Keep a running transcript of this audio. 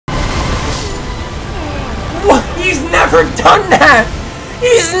He's never done that!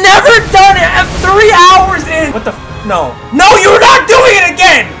 He's never done it at 3 hours in! What the f? No. No, you're not doing it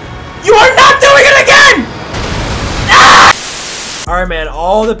again! You are not doing it again! Ah! Alright, man.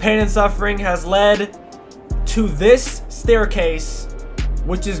 All the pain and suffering has led to this staircase,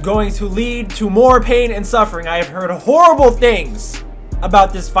 which is going to lead to more pain and suffering. I have heard horrible things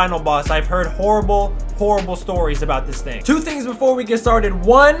about this final boss. I've heard horrible stories about this thing. 2 things before we get started.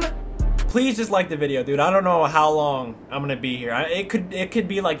 1, please just like the video, dude. I don't know how long I'm gonna be here. It could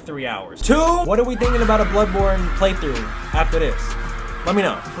be like 3 hours. 2, what are we thinking about a Bloodborne playthrough after this? Let me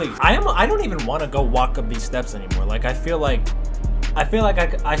know, please. I don't even want to go walk up these steps anymore. Like, I feel like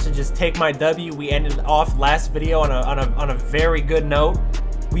I should just take my W. We ended off last video on a very good note.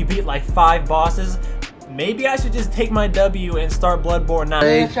 We beat like 5 bosses. Maybe I should just take my W and start Bloodborne now.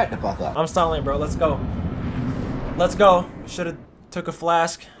 Hey, shut the fuck up. I'm stalling, bro. Let's go. Let's go. Should've took a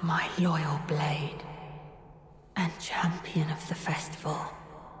flask. My loyal blade and champion of the festival.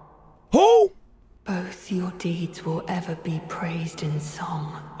 Who? Both your deeds will ever be praised in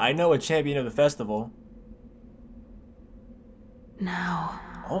song. I know a champion of the festival. Now,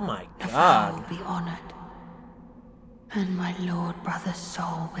 oh my the vow god. will be honored, and my lord brother's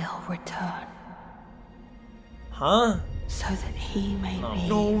soul will return. Huh? So that he may be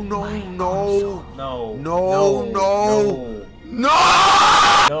No, my no, consort. No. no, No.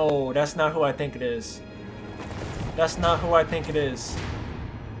 no. No, that's not who I think it is. That's not who I think it is.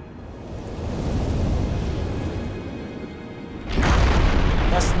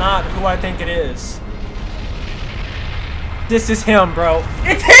 That's not who I think it is. This is him, bro.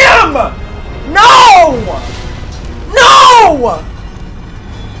 It's him! No! No!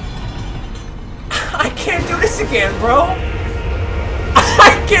 I can't do this again, bro.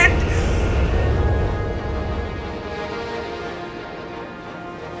 I can't.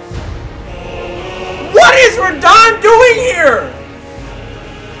 What is RADAHN doing here?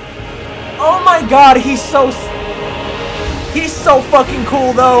 Oh my god, he's so fucking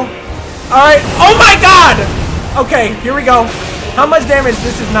cool though. Alright, oh my god! Okay, here we go. How much damage?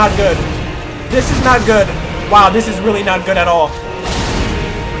 This is not good. This is not good. Wow, this is really not good at all.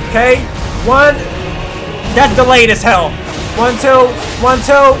 Okay, 1. That's delayed as hell. 1, 2, 1,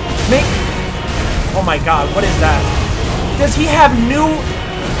 2. Mink. Oh my god, what is that? Does he have new...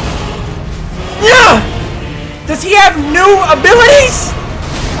 Yeah! Does he have new abilities?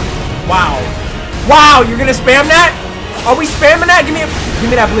 Wow. Wow, you're gonna spam that? Are we spamming that? Give me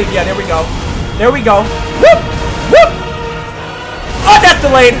that bleed. Yeah, there we go. There we go. Whoop! Whoop! Oh, that's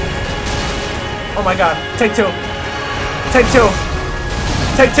delayed. Oh my god. Take 2. Take 2.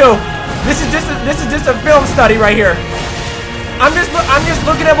 Take 2. This is just a film study right here. I'm just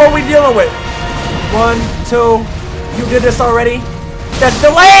looking at what we're dealing with. 1, 2. You did this already. That's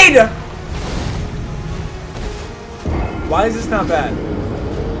delayed. Why is this not bad?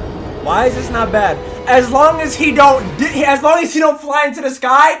 Why is this not bad? As long as he don't fly into the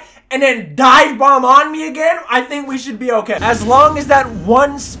sky and then dive bomb on me again, I think we should be okay. As long as that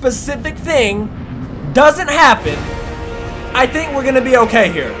one specific thing doesn't happen, I think we're gonna be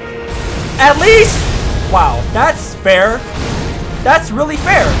okay here. At least, wow, that's fair. That's really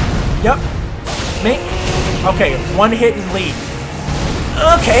fair. Yep. Mink. Okay, 1 hit and leave.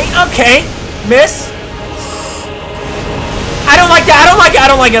 Okay, okay. Miss. I don't like that. I don't like it. I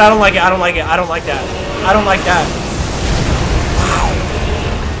don't like it. I don't like it. I don't like it. I don't like that. I don't like that. Wow.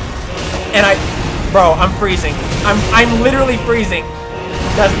 And bro, I'm freezing. I'm literally freezing.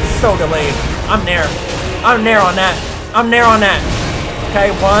 That's so delayed. I'm there. I'm there on that. I'm there on that.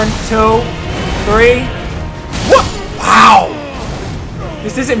 Okay, 1, 2, 3. What? Wow.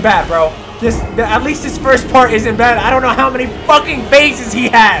 This isn't bad, bro. At least this first part isn't bad. I don't know how many fucking phases he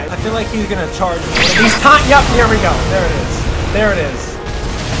has. I feel like he's gonna charge me one of these times. Yep, here we go. There it is. There it is.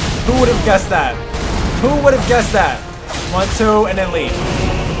 Who would have guessed that? Who would have guessed that? 1, 2, and then leave.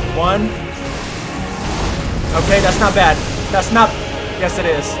 1. Okay, that's not bad. That's not. Yes, it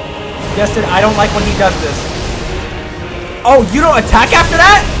is. Yes, I don't like when he does this. Oh, you don't attack after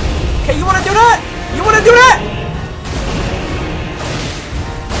that? Okay, you want to do that? You want to do that?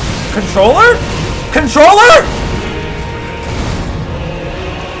 Controller? Controller?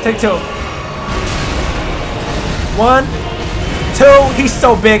 Take 2. 1, 2. He's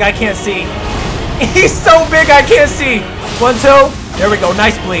so big, I can't see. He's so big, I can't see. 1, 2. There we go.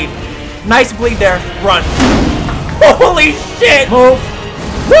 Nice bleed. Nice bleed there. Run. Holy shit. Move.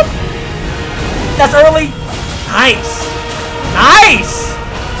 Whoop. That's early. Nice. Nice.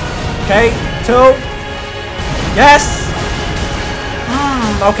 Okay. 2. Yes.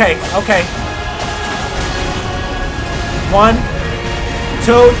 Okay. Okay. 1,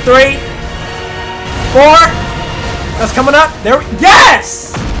 2, 3, 4. That's coming up. There we,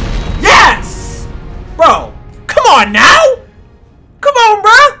 yes! Yes! Bro, come on now! Come on,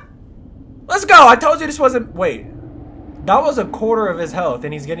 bro! Let's go. I told you this wasn't, wait. That was a quarter of his health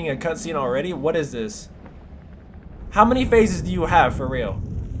and he's getting a cutscene already? What is this? How many phases do you have for real?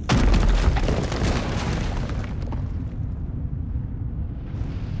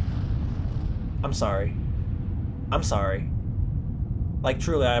 I'm sorry. I'm sorry. Like,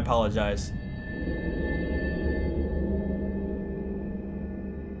 truly, I apologize.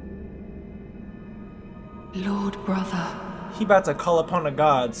 Lord brother. He about to call upon the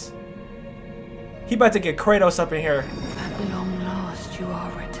gods. He about to get Kratos up in here. At long last you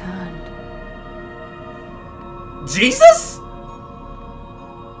are returned. Jesus?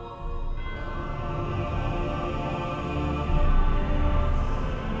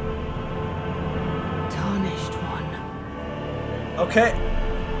 Tarnished one. Okay.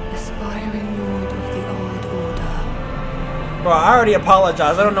 Aspiring lord of the old order. Bro, I already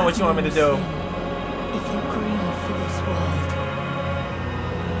apologize. I don't know what you want me to do. If you grieve for this world,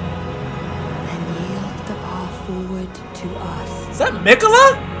 then yield the path forward to us. Is that Miquella?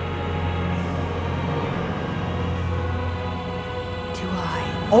 To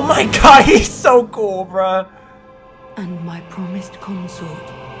I. Oh my god, he's so cool, bruh. And my promised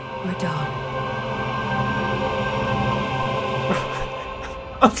consort, RADAHN.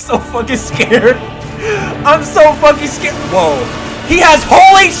 I'm so fucking scared. I'm so fucking scared. Whoa. He has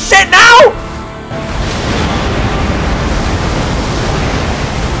holy shit now?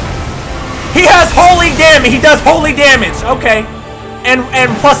 He has holy damage. He does holy damage. Okay.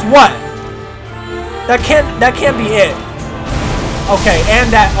 And plus what? That can't be it. Okay,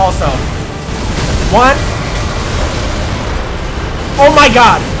 and that also. One. Oh my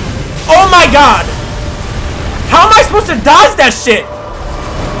god. Oh my god. How am I supposed to dodge that shit?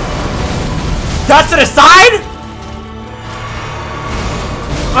 Dodge to the side?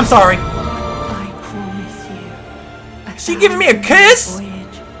 I'm sorry. I promise you. She giving me a kiss?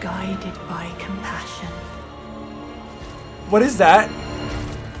 Voyage guided by compassion. What is that?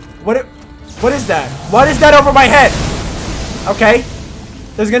 What is that? What is that over my head? Okay.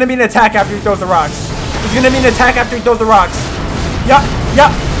 There's gonna be an attack after he throws the rocks. There's gonna be an attack after he throws the rocks. Yup,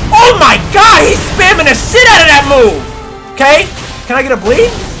 yup. Oh my god, he's spamming the shit out of that move! Okay? Can I get a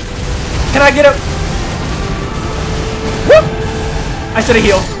bleed? Can I get a... Whoop! I should have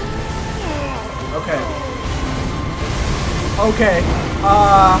healed. Okay. Okay.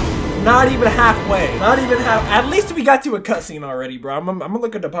 Not even halfway. Not even half. At least we got to a cutscene already, bro. I'm gonna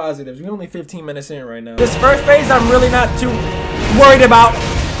look at the positives. We're only 15 minutes in right now. This first phase, I'm really not too worried about.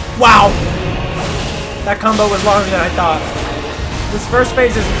 Wow. That combo was longer than I thought. This first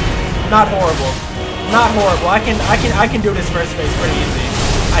phase is not horrible. Not horrible. I can do this first phase pretty easy.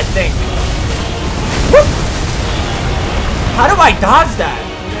 I think. Whoop. How do I dodge that?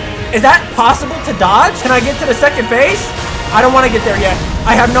 Is that possible to dodge? Can I get to the second phase? I don't want to get there yet.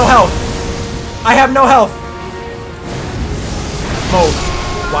 I have no health. I have no health. Move.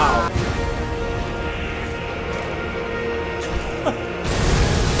 Wow.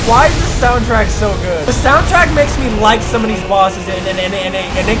 Why is the soundtrack so good? The soundtrack makes me like some of these bosses and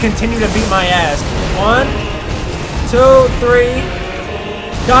they continue to beat my ass. 1, 2, 3.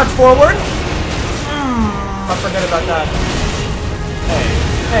 Dodge forward. I forgot about that.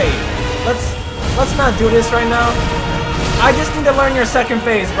 Hey, let's not do this right now. I just need to learn your second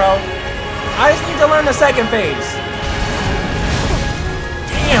phase, bro. I just need to learn the second phase.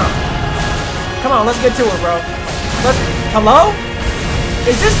 Damn. Come on, let's get to it, bro. Hello?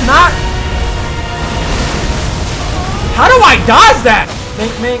 Is this not... How do I dodge that?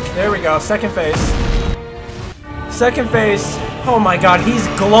 Mink. There we go. Second phase. Second phase. Oh my god, he's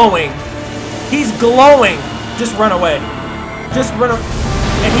glowing. He's glowing. Just run away. Just run away.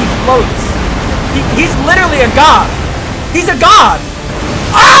 And he floats. He's literally a god. He's a god.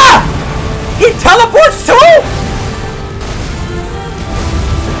 Ah! He teleports too?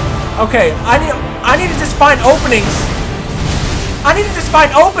 Okay, I need to just find openings. I need to just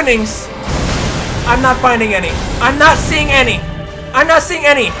find openings. I'm not finding any. I'm not seeing any. I'm not seeing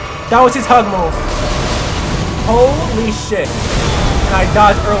any. That was his hug move. Holy shit. And I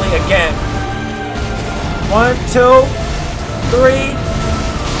dodged early again. 1, 2, 3.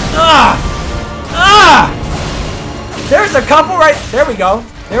 There's a couple right. There we go.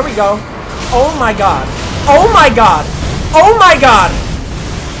 There we go. Oh my god. Oh my god. Oh my god.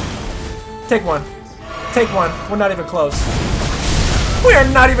 Take one. Take one. We're not even close. We are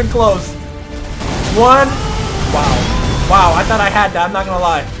not even close. 1. Wow. Wow. I thought I had that. I'm not gonna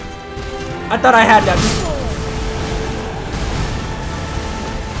lie. I thought I had that.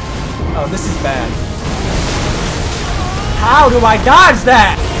 Oh, this is bad. How do I dodge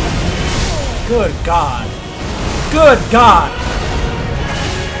that? Good God. Good God.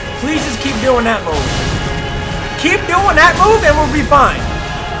 Please just keep doing that move. Keep doing that move and we'll be fine.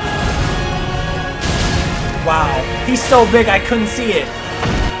 Wow. He's so big I couldn't see it.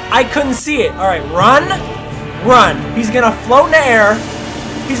 I couldn't see it. Alright, run. Run. He's gonna float in the air.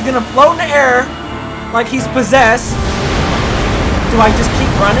 He's gonna float in the air like he's possessed. Do I just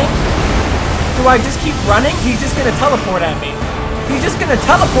keep running? Do I just keep running? He's just gonna teleport at me. He's just gonna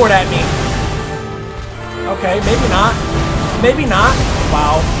teleport at me. Okay, maybe not. Maybe not.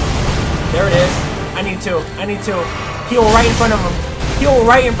 Wow. There it is. I need to heal right in front of him. Heal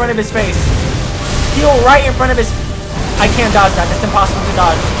right in front of his face. Heal right in front of his... I can't dodge that. It's impossible to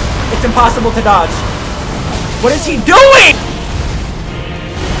dodge. It's impossible to dodge. What is he doing?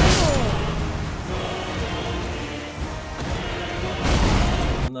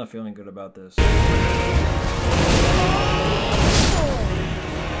 I'm not feeling good about this.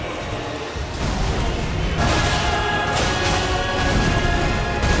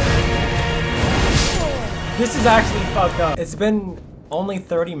 This is actually fucked up. It's been only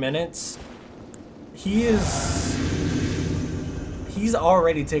 30 minutes. He's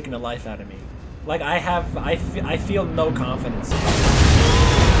already taken a life out of me. Like I feel no confidence.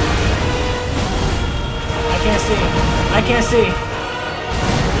 I can't see. I can't see.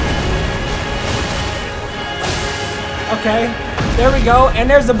 Okay, there we go. And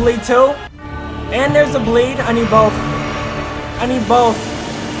there's a bleed too. And there's a bleed. I need both. I need both.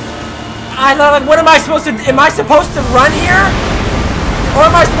 I know, like, what am I supposed to? Am I supposed to run here, or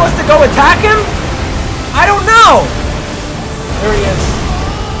am I supposed to go attack him? I don't know. There he is.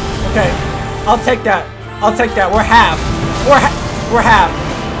 Okay, I'll take that. I'll take that. We're half. We're half.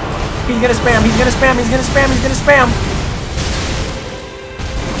 He's gonna spam. He's gonna spam. He's gonna spam. He's gonna spam.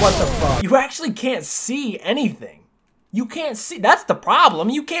 What the fuck? You actually can't see anything. You can't see. That's the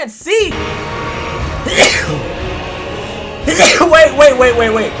problem. You can't see.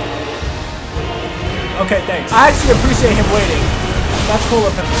 Wait. Okay, thanks. I actually appreciate him waiting. That's cool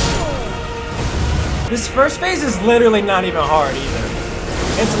of him. This first phase is literally not even hard either.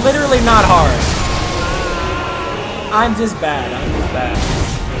 It's literally not hard. I'm just bad. I'm just bad.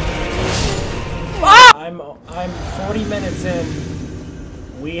 Ah! I'm 40 minutes in.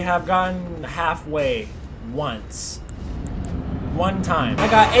 We have gotten halfway once. One time. I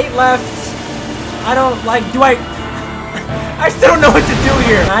got 8 left. I don't like, I still don't know what to do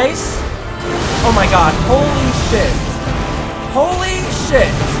here. Nice. Oh my god. Holy shit. Holy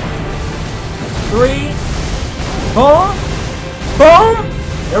shit. 3. Boom. Boom.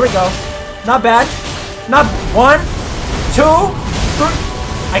 There we go. Not bad. Not 1, 2, 3.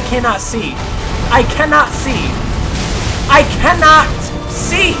 I cannot see. I cannot see. I cannot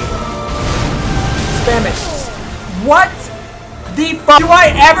see. Spam it. What the fuck? Do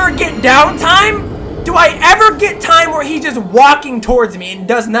I ever get downtime? Do I ever get time where he's just walking towards me and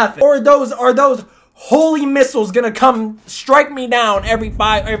does nothing? Or are those holy missiles gonna come strike me down every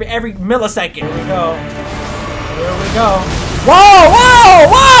millisecond? Here we go. Here we go.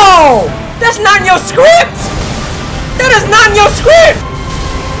 Whoa! That's not in your script! That is not in your script!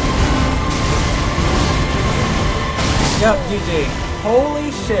 Yep, GG.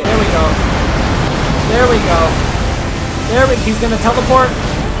 Holy shit. There we go. There we go. He's gonna teleport.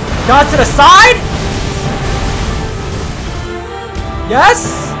 Got to the side?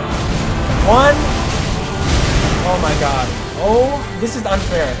 Yes? 1. Oh my god. Oh, this is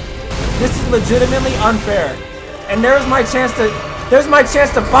unfair. This is legitimately unfair. And there's my chance to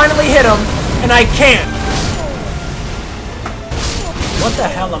finally hit him, and I can't. What the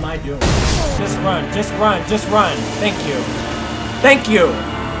hell am I doing? Just run. Thank you. Thank you.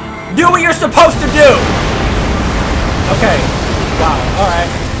 Do what you're supposed to do. Okay.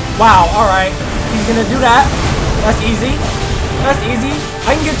 Wow, alright. He's gonna do that. That's easy.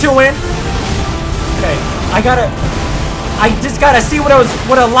 I can get 2 in. Okay. I just gotta see what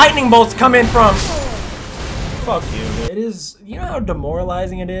a lightning bolt's coming from. Fuck you. It is, you know how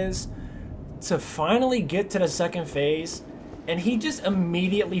demoralizing it is to finally get to the second phase and he just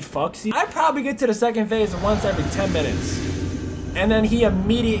immediately fucks you? I probably get to the second phase once every 10 minutes. And then he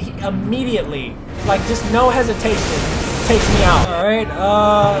immediately, like just no hesitation, takes me out. Alright,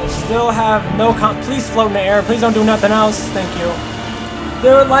 still have no please float in the air. Please don't do nothing else. Thank you.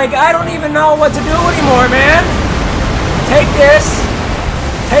 Dude, like, I don't even know what to do anymore, man. Take this.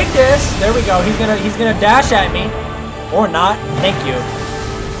 There we go. He's gonna dash at me. Or not. Thank you.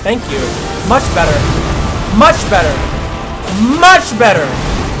 Much better.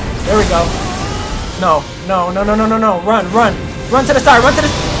 There we go. No. Run to the side.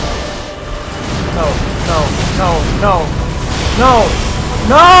 No. No.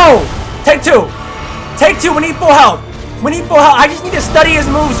 No! Take two. Take two. We need full health. We need full health. I just need to study his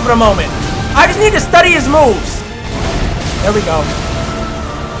moves for a moment. I just need to study his moves. There we go.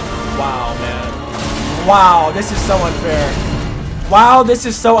 Wow, man. Wow, this is so unfair. Wow, this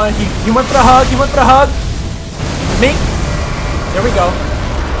is so unfair. He went for the hug. He went for the hug. Mink. There we go.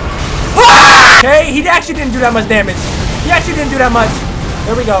 Ah! Okay, he actually didn't do that much damage. He actually didn't do that much.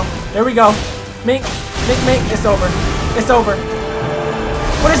 There we go. There we go. Mink. Mink, mink. It's over. It's over.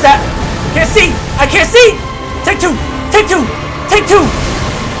 What is that? Can't see. I can't see. Take two. Take two. Take two.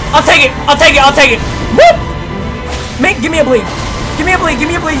 I'll take it. I'll take it. I'll take it. Whoop. Mink, give me a bleed. Give me a bleed. Give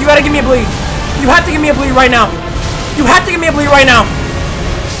me a bleed. You gotta give me a bleed. You have to give me a bleed right now. You have to give me a bleed right now.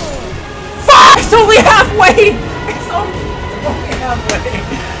 Fuck! It's only halfway. It's only halfway.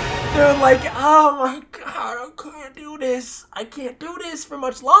 They're like, oh my god, I can't do this. I can't do this for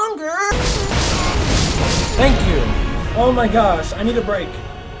much longer. Thank you. Oh my gosh, I need a break.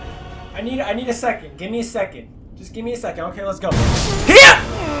 I need a second. Give me a second. Just give me a second. Okay, let's go. Here!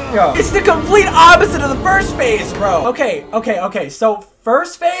 Yo. It's the complete opposite of the first phase, bro. Okay. So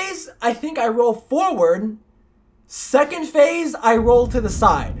first phase, I think I roll forward. Second phase, I roll to the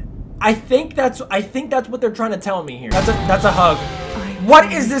side. I think that's what they're trying to tell me here. That's a hug.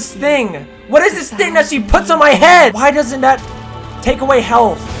 What is this thing? What is this thing that she puts on my head? Why doesn't that take away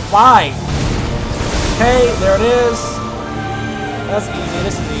health? Why? Okay, there it is. That's easy.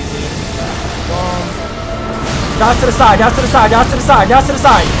 This is easy. Dodge to the side. Dodge to the side. Dodge to the side. Dodge to the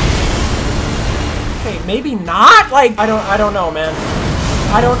side. Okay, maybe not. Like I don't know, man.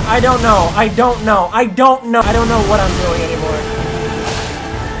 I don't know. I don't know what I'm doing anymore.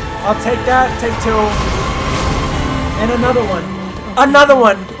 I'll take that. Take two. And another one. Another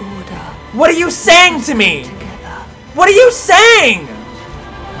one. What are you saying to me? What are you saying?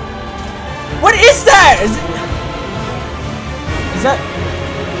 What is that? Is that?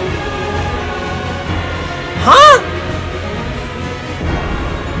 Huh?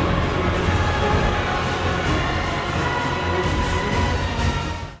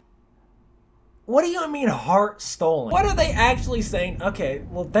 What do you mean heart stolen? What are they actually saying? Okay,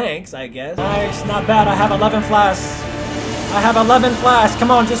 well thanks, I guess. Nice, not bad. I have 11 flasks. I have 11 flasks.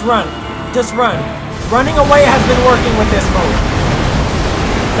 Come on, just run. Just run. Running away has been working with this move.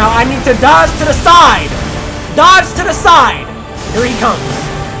 Now I need to dodge to the side. Dodge to the side. Here he comes.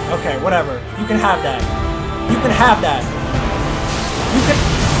 Okay, whatever. You can have that. You can have that. You can...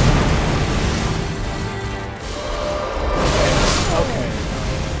 Okay.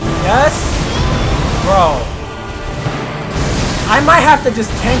 Yes? Bro. I might have to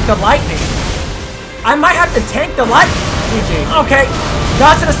just tank the lightning. I might have to tank the lightning. GG. Okay.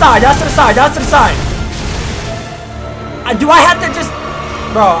 Dodge to the side. Dodge to the side. Dodge to the side. Do I have to just...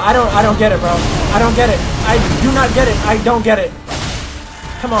 Bro, I don't get it, bro. I don't get it. I do not get it. I don't get it.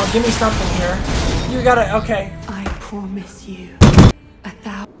 Come on, give me something here. You gotta... Okay. I promise you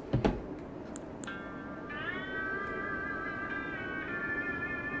 1,000...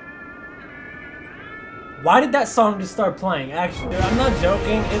 Why did that song just start playing? Actually, I'm not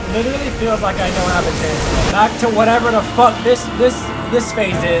joking. It literally feels like I don't have a chance. Back to whatever the fuck this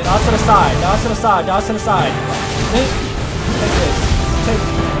phase is. Dodge to the side. Dodge to the side. Dodge to the side. Take this. Take.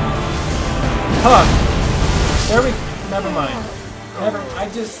 Hug. There we. Never mind. Never. I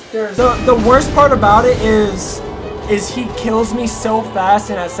just. There's. The worst part about it is he kills me so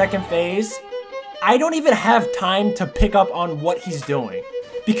fast in that second phase. I don't even have time to pick up on what he's doing.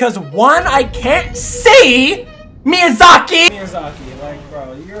 Because one, I can't see Miyazaki! Miyazaki, like,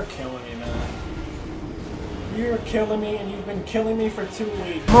 bro, you're killing me, man. You're killing me, and you've been killing me for 2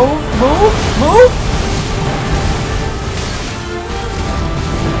 weeks. Move, move, move!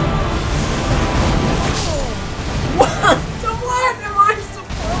 What am I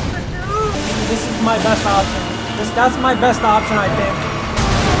supposed to do? This is my best option. That's my best option, I think.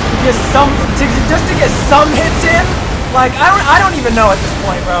 Just to get some hits in. Like, I don't even know at this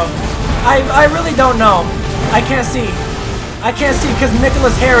point, bro. I really don't know. I can't see. I can't see because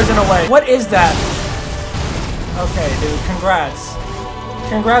Miquella's hair is in the way. What is that? Okay, dude. Congrats.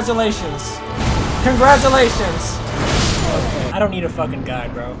 Congratulations. Congratulations. Okay. I don't need a fucking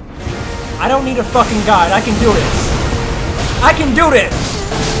guide, bro. I don't need a fucking guide. I can do this. I can do this.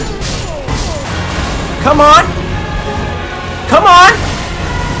 Come on. Come on.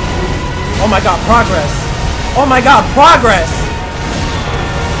 Oh my god, progress. Oh my god, progress!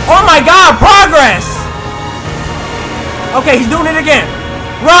 Oh my god, progress! Okay, he's doing it again.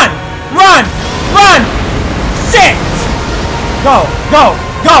 Run! Run! Run! Shit! Go! Go!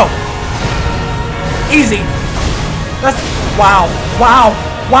 Go! Easy. That's... Wow. Wow.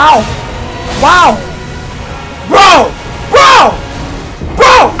 Wow. Wow! Bro! Bro!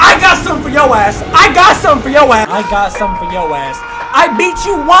 Bro! I got something for your ass. I got something for your ass. I got something for your ass. I beat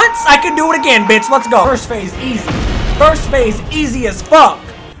you once. I can do it again, bitch. Let's go. First phase, easy. First phase, easy as fuck.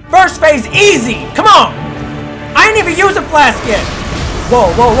 First phase, easy. Come on. I ain't even used a flask yet. Whoa,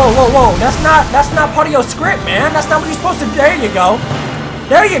 whoa, whoa, whoa, whoa. That's not part of your script, man. That's not what you're supposed to do. There you go.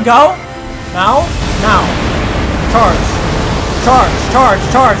 There you go. Now. Charge. Charge, charge,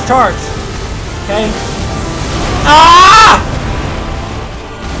 charge, charge. Okay. Ah!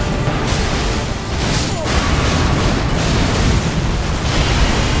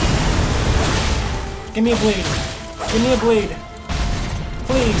 Give me a bleed. Give me a bleed.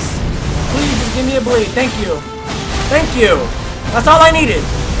 Please. Please just give me a bleed. Thank you. Thank you. That's all I needed.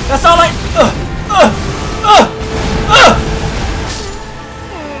 That's all I...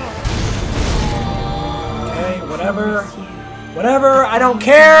 Okay, whatever. Whatever. I don't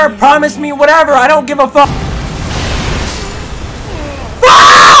care. Promise me whatever. I don't give a fuck.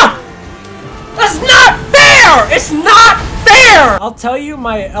 Ah! That's not fair! It's not fair! I'll tell you,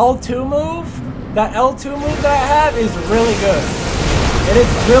 my L2 move, that L2 move that I have is really good. It is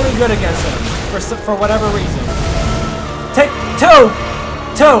really good against him, for whatever reason. Take two!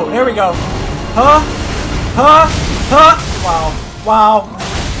 There we go. Huh? Wow.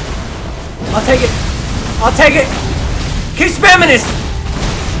 I'll take it. Keep spamming this.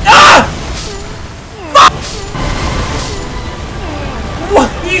 Ah! What?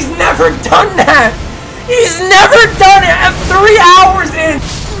 He's never done that. He's never done it at 3 hours in.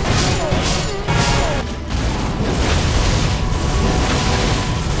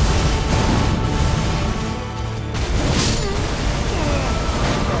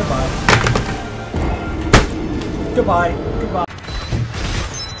 Goodbye.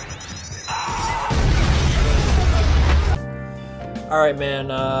 Alright, man,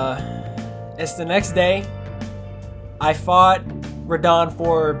 it's the next day. I fought RADAHN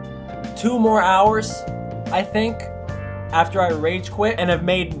for 2 more hours, I think, after I rage quit, and have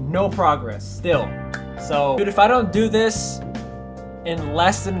made no progress still. So, dude, if I don't do this in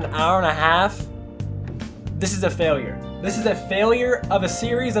less than an hour and a half, this is a failure. This is a failure of a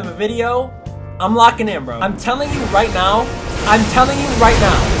series of a video. I'm locking in, bro. I'm telling you right now.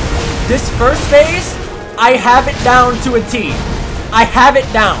 This first phase, I have it down to a T. I have it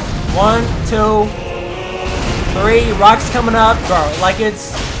down. 1, 2, 3. Rocks coming up, bro. Like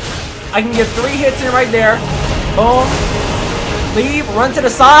it's... I can get 3 hits in right there. Boom. Leave. Run to the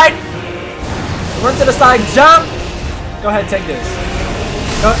side. Run to the side. Jump. Go ahead. Take this.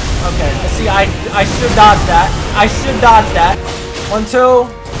 Go. Okay. See, I should dodge that. 1, 2,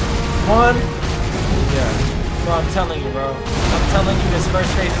 1. Yeah. Bro, I'm telling you, bro. I'm telling you, this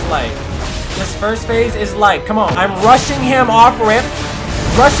first phase is light. This first phase is light. Come on. I'm rushing him off rip.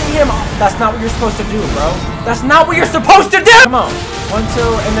 Rushing him off. That's not what you're supposed to do, bro. That's not what you're supposed to do. Come on. 1, 2,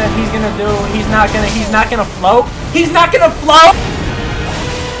 and then he's gonna do. He's not gonna float. He's not gonna float.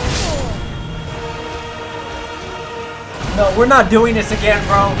 No, we're not doing this again,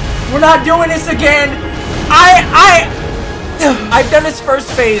 bro. We're not doing this again. I've done this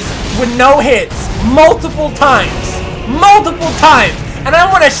first phase with no hits multiple times, and I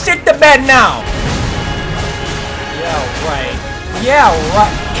want to shit the bed now. Yeah,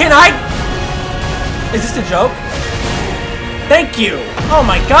 right. Can I? Is this a joke? Thank you. Oh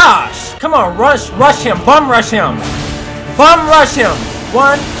my gosh. Come on, rush him, bum rush him.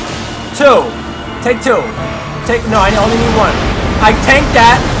 1, 2. Take 2. No, I only need 1. I tank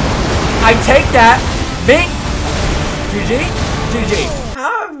that. Bing. GG.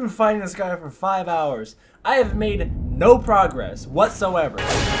 I've been fighting this guy for 5 hours. I have made no progress whatsoever.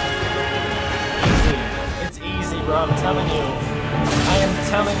 Easy. It's easy, bro. I'm telling you. I am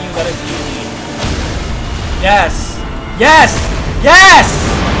telling you that it's easy. Yes.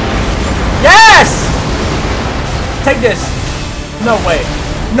 Take this. No way.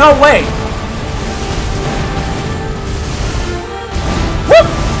 Whoop!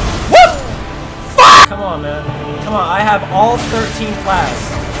 Fuck! Come on, man. Come on, I have all 13 flasks.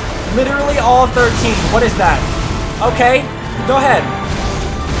 Literally all 13. What is that? Okay, go ahead.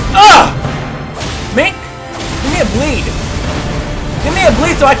 Ugh! Mink, give me a bleed. Give me a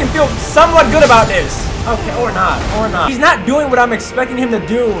bleed so I can feel somewhat good about this. Okay, or not. He's not doing what I'm expecting him to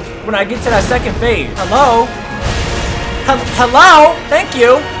do when I get to that second phase. Hello? Hello? Thank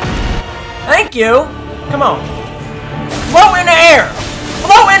you. Come on. Float in the air.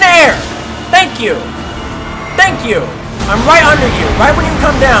 Thank you. I'm right under you. Right when you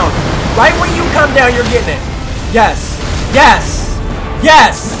come down. You're getting it. Yes.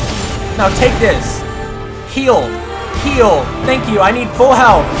 Now take this. Heal. Thank you. I need full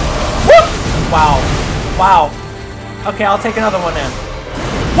health. Whoop! Wow. Okay, I'll take another one then.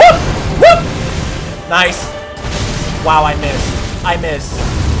 Whoop! Whoop! Nice. Wow, I missed. I missed.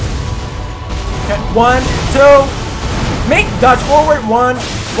 Okay, 1, 2. Make dodge forward. 1,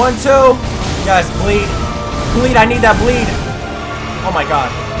 1, 2. Yes, bleed. Bleed, I need that bleed. Oh my god.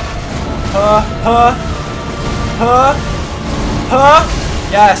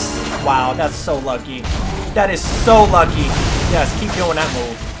 Yes. Wow, that's so lucky. That is so lucky. Yes, keep doing that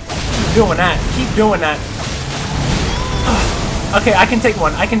move. Keep doing that. Keep doing that. Okay, I can take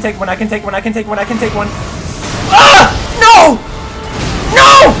one. I can take one. I can take one. I can take one. I can take one. Ah! No!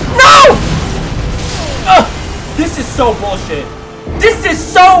 No! No! This is so bullshit. This is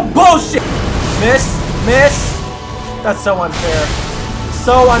so bullshit. Miss. Miss. That's so unfair.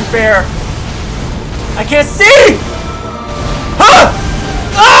 So unfair. I can't see! Ah!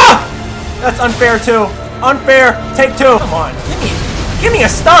 Ah! That's unfair too. Unfair. Take 2. Come on. Give me a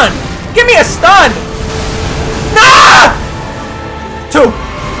stun. Give me a stun. Nah! 2. 2.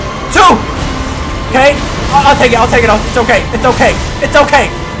 Okay. I'll take it. I'll take it. It's okay. It's okay. It's okay.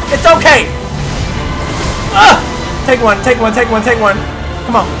 It's okay. Take one. Take one. Take one. Take one.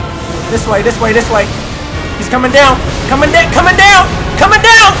 Come on. This way. This way. This way. He's coming down. Coming down. Coming down. Coming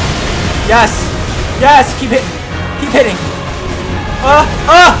down. Yes. Yes. Keep hitting. Keep hitting.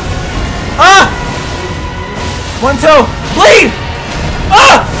 1, 2. Bleed.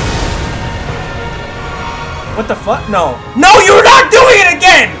 What the fuck? No. No, you're not doing it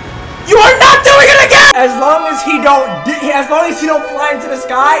again. You are not doing it again. As long as he don't fly into the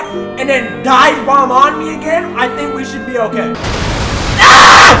sky and then dive bomb on me again, I think we should be okay.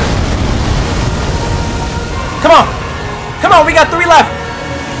 Ah! Come on. Come on, we got 3 left.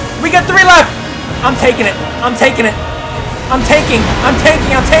 We got 3 left. I'm taking it. I'm taking it. I'm taking. I'm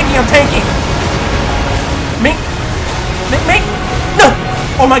taking. I'm taking. I'm taking. Mink. Mink. Mink. No.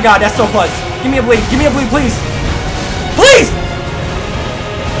 Oh my god, that's so clutch. Give me a bleed. Give me a bleed, please. Please.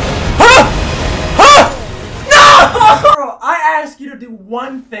 Huh? Huh? No! Bro, I ask you to do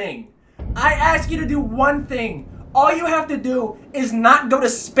one thing. I ask you to do one thing. All you have to do is not go to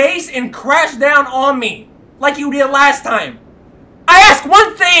space and crash down on me like you did last time. I ask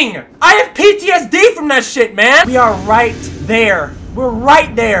one thing. I have PTSD from that shit, man. We are right there. We're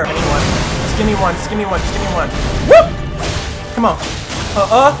right there. Anyone? Just give me one. Just give me one. Just give me one. Whoop! Come on.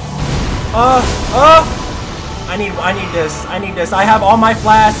 I need this. I need this. I have all my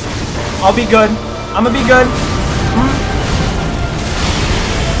flasks. I'll be good. I'm gonna be good.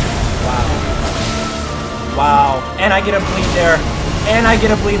 Wow. Wow. And I get a bleed there. And I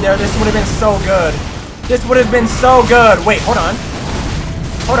get a bleed there. This would have been so good. This would have been so good. Wait, hold on.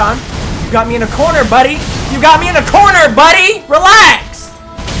 Hold on. You got me in a corner, buddy. You got me in a corner, buddy. Relax.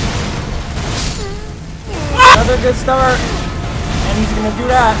 Another good start. And he's gonna do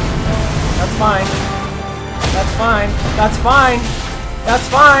that. That's fine. That's fine. That's fine. That's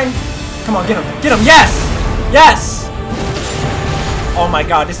fine. Come on, get him. Get him. Yes. Yes. Oh my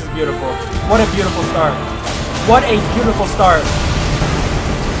god, this is beautiful. What a beautiful start. What a beautiful start.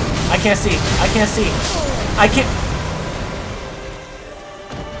 I can't see. I can't see. I can't.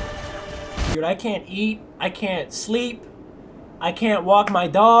 Dude, I can't eat. I can't sleep. I can't walk my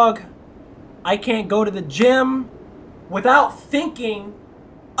dog. I can't go to the gym without thinking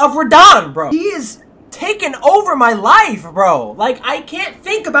of RADAHN, bro. He is taking over my life, bro. Like, I can't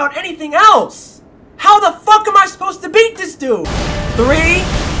think about anything else. How the fuck am I supposed to beat this dude? 3.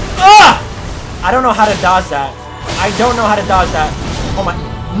 Ugh! I don't know how to dodge that. I don't know how to dodge that. Oh my.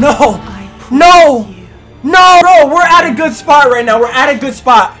 No! No! No! Bro, we're at a good spot right now. We're at a good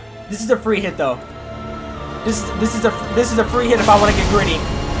spot. This is a free hit, though. This is a free hit if I want to get gritty.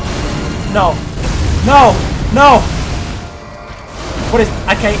 No. No! No! What is...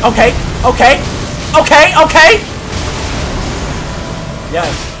 Okay, okay, okay, okay, okay! Yes.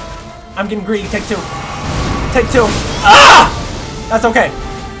 I'm getting greedy. Take 2. Take 2. Ah! That's okay.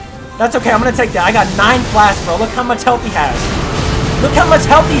 That's okay. I'm gonna take that. I got 9 flasks, bro. Look how much health he has. Look how much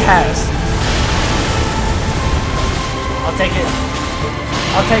health he has. I'll take it.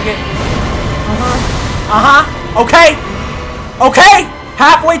 I'll take it. Okay. Okay.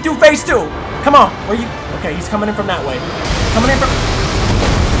 Halfway through phase 2. Come on. Where you? Okay, he's coming in from that way. Coming in from...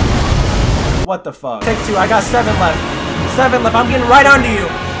 What the fuck? Take 2. I got 7 left. 7 left. I'm getting right under you.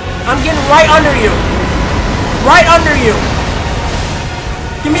 I'm getting right under you. Right under you.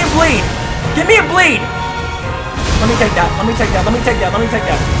 Give me a bleed. Give me a bleed. Let me take that. Let me take that. Let me take that. Let me take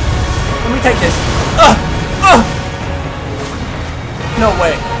that. Let me take this. No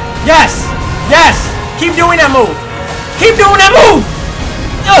way. Yes. Yes. Keep doing that move. Keep doing that move.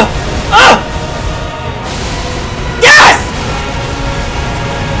 Yes.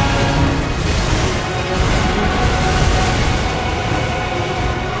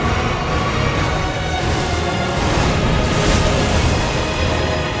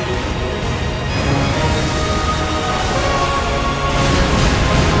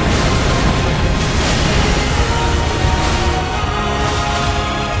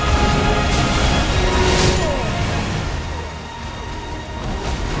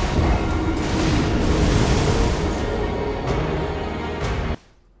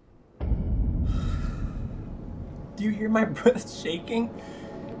 Do you hear my breath shaking?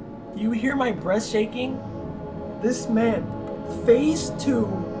 Do you hear my breath shaking? This man, Phase 2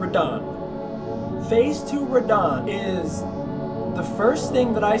 RADAHN. Phase 2 RADAHN is the first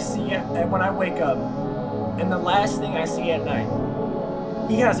thing that I see when I wake up and the last thing I see at night.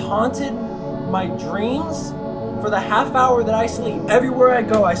 He has haunted my dreams for the half hour that I sleep. Everywhere I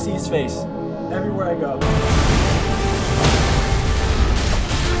go, I see his face. Everywhere I go.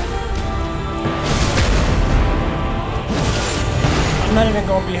 I'm not even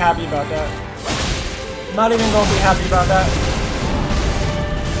gonna be happy about that. I'm not even gonna be happy about that.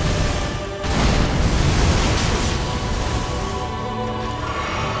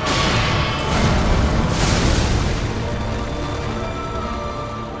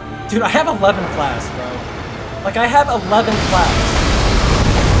 Dude, I have 11 flasks, bro. Like, I have 11 flasks.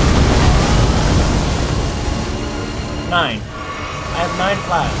 9. I have 9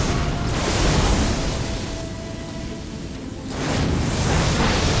 flasks.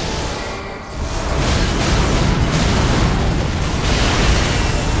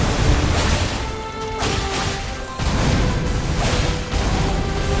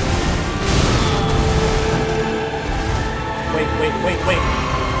 Wait.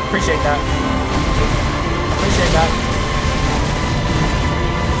 Appreciate that. Appreciate that.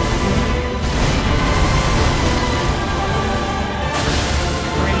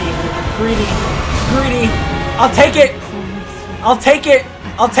 Greedy. I'll take it. I'll take it.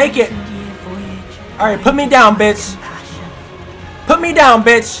 I'll take it. Alright, put me down, bitch. Put me down,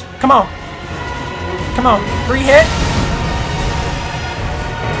 bitch. Come on. Come on. Free hit.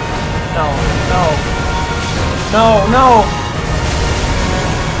 No.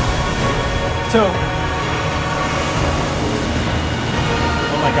 Two. Oh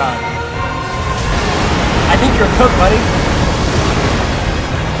my god. I think you're cooked, buddy.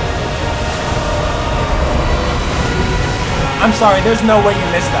 I'm sorry, there's no way you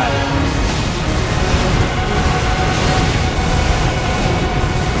missed that.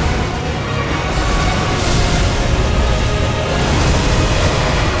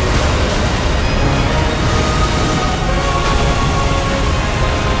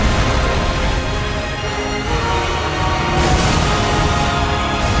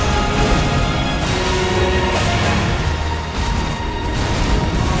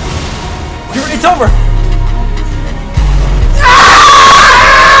 It's over!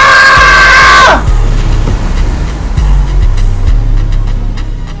 Ah!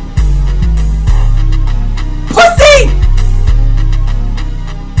 Pussy!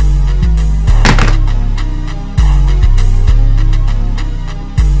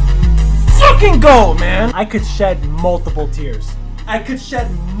 Fucking go, man! I could shed multiple tears. I could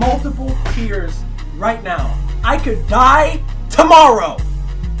shed multiple tears right now. I could die tomorrow.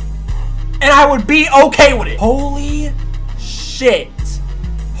 And I would be okay with it. Holy shit.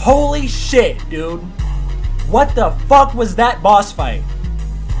 Holy shit, dude. What the fuck was that boss fight?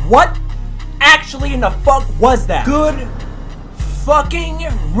 What actually in the fuck was that? Good fucking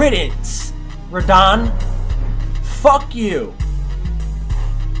riddance, RADAHN. Fuck you.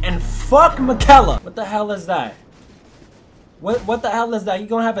 And fuck Miquella. What the hell is that? What the hell is that? You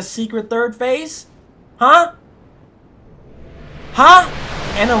gonna have a secret third phase? Huh? Huh?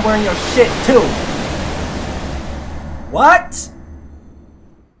 And I'm wearing your shit too. What?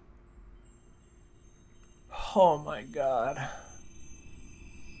 Oh my god.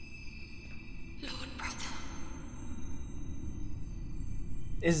 Lord brother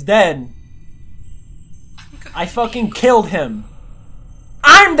is dead. I fucking killed him.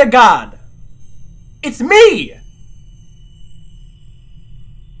 I'm the god. It's me.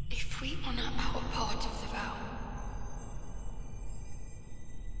 If we honor our part of the vow,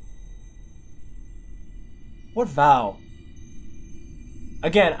 what vow?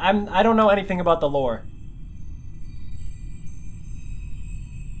 Again, I don't know anything about the lore.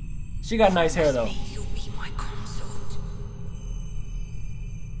 She got nice hair though. you'll be my consort.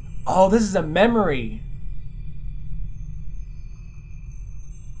 Oh, this is a memory.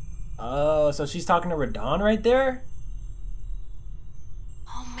 Oh, so she's talking to RADAHN right there?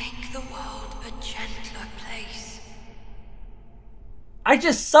 I'll make the world a gentler place. I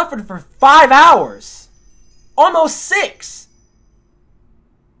just suffered for 5 hours. Almost 6.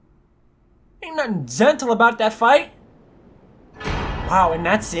 Ain't nothing gentle about that fight. Wow, and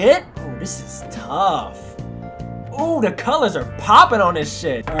that's it? Oh, this is tough. Ooh, the colors are popping on this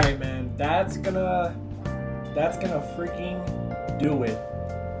shit. All right, man, that's gonna freaking do it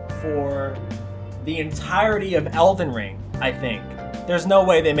for the entirety of Elden Ring, I think. There's no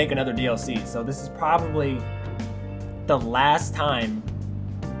way they make another DLC, so this is probably the last time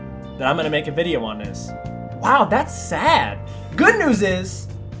that I'm gonna make a video on this. Wow, that's sad. Good news is,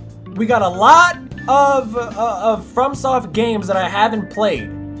 we got a lot of FromSoft games that I haven't played.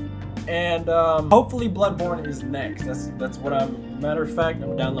 And hopefully Bloodborne is next. That's what matter of fact,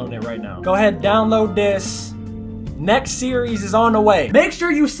 I'm downloading it right now. Go ahead, download this. Next series is on the way. Make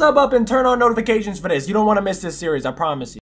sure you sub up and turn on notifications for this. You don't want to miss this series, I promise you.